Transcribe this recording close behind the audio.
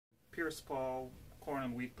Pierce Paul, corn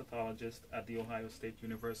and wheat pathologist at The Ohio State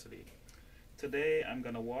University. Today I'm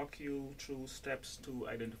going to walk you through steps to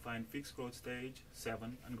identifying Feekes growth stage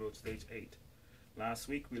 7 and growth stage 8. Last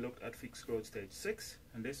week we looked at Feekes growth stage 6,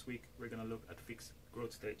 and this week we're going to look at Feekes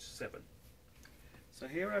growth stage 7. So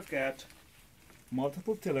here I've got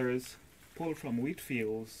multiple tillers pulled from wheat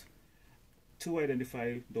fields to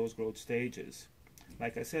identify those growth stages.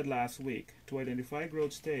 Like I said last week, to identify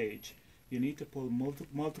growth stage, you need to pull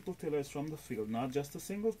multiple tillers from the field, not just a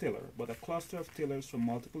single tiller, but a cluster of tillers from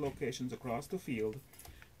multiple locations across the field,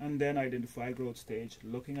 and then identify growth stage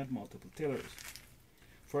looking at multiple tillers.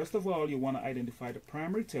 First of all, you want to identify the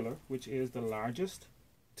primary tiller, which is the largest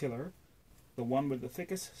tiller, the one with the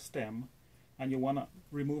thickest stem, and you want to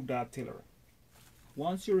remove that tiller.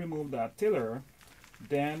 Once you remove that tiller,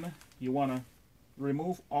 then you want to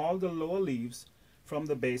remove all the lower leaves from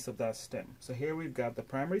the base of that stem. So here we've got the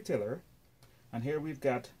primary tiller, and here we've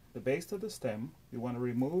got the base of the stem. We want to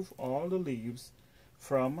remove all the leaves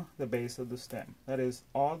from the base of the stem. That is,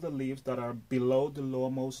 all the leaves that are below the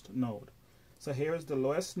lowermost node. So here is the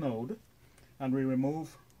lowest node, and we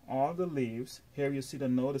remove all the leaves. Here you see the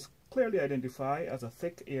node is clearly identified as a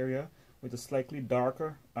thick area with a slightly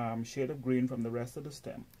darker shade of green from the rest of the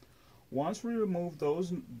stem. Once we remove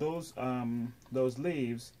those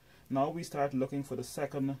leaves, now we start looking for the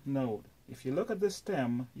second node. If you look at the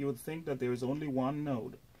stem, you would think that there is only one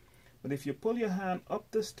node. But if you pull your hand up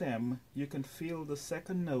the stem, you can feel the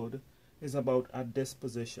second node is about at this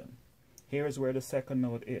position. Here is where the second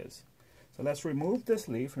node is. So let's remove this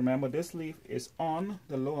leaf. Remember, this leaf is on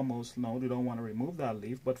the lowermost node. You don't want to remove that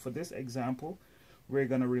leaf, but for this example, we're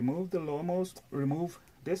going to remove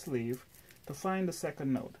this leaf to find the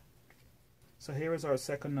second node. So here is our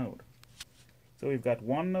second node. So we've got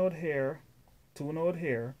one node here, two nodes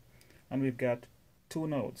here, and we've got two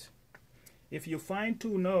nodes. If you find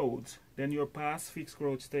two nodes, then you're past Feekes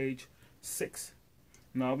growth stage 6.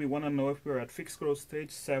 Now we want to know if we're at Feekes growth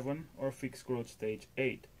stage 7 or Feekes growth stage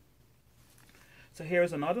 8. So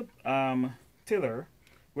here's another tiller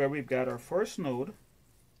where we've got our first node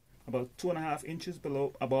about 2.5 inches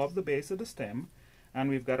above the base of the stem, and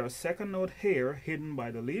we've got our second node here hidden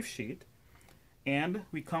by the leaf sheath, and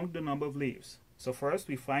we count the number of leaves. So first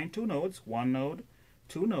we find two nodes, one node,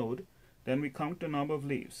 two node, then we count the number of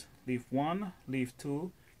leaves. Leaf 1, leaf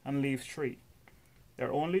 2, and leaf 3. There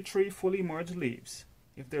are only 3 fully merged leaves.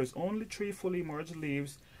 If there's only 3 fully merged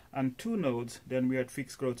leaves and 2 nodes, then we're at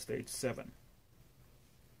Feekes growth stage 7.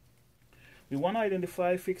 We want to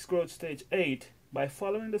identify Feekes growth stage 8 by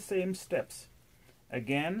following the same steps.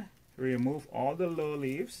 Again, remove all the low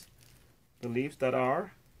leaves, the leaves that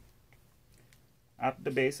are at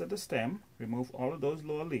the base of the stem. Remove all of those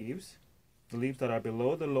lower leaves, the leaves that are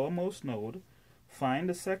below the lowermost node. Find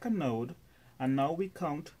the second node, and now we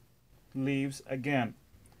count leaves again.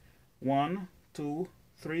 1, 2,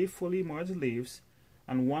 3 fully merged leaves,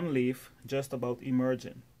 and 1 leaf just about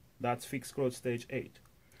emerging. That's Feekes growth stage 8.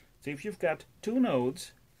 So if you've got 2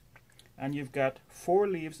 nodes and you've got 4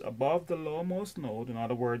 leaves above the lowermost node, in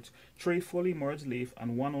other words 3 fully merged leaf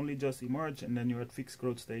and 1 only just emerged, and then you're at Feekes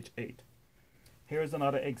growth stage 8. Here's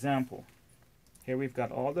another example. Here we've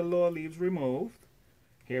got all the lower leaves removed.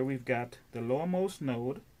 Here we've got the lowermost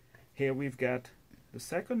node. Here we've got the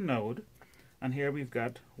second node. And here we've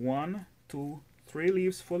got 1, 2, 3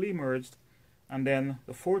 leaves fully merged, and then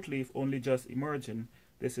the 4th leaf only just emerging.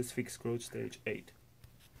 This is Feekes growth stage 8.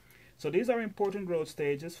 So these are important growth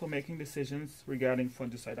stages for making decisions regarding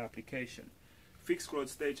fungicide application. Feekes growth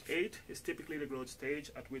stage 8 is typically the growth stage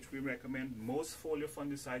at which we recommend most foliar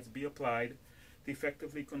fungicides be applied to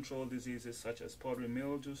effectively control diseases such as powdery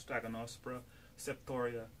mildew, Staganospora,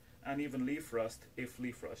 Septoria, and even leaf rust if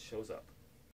leaf rust shows up.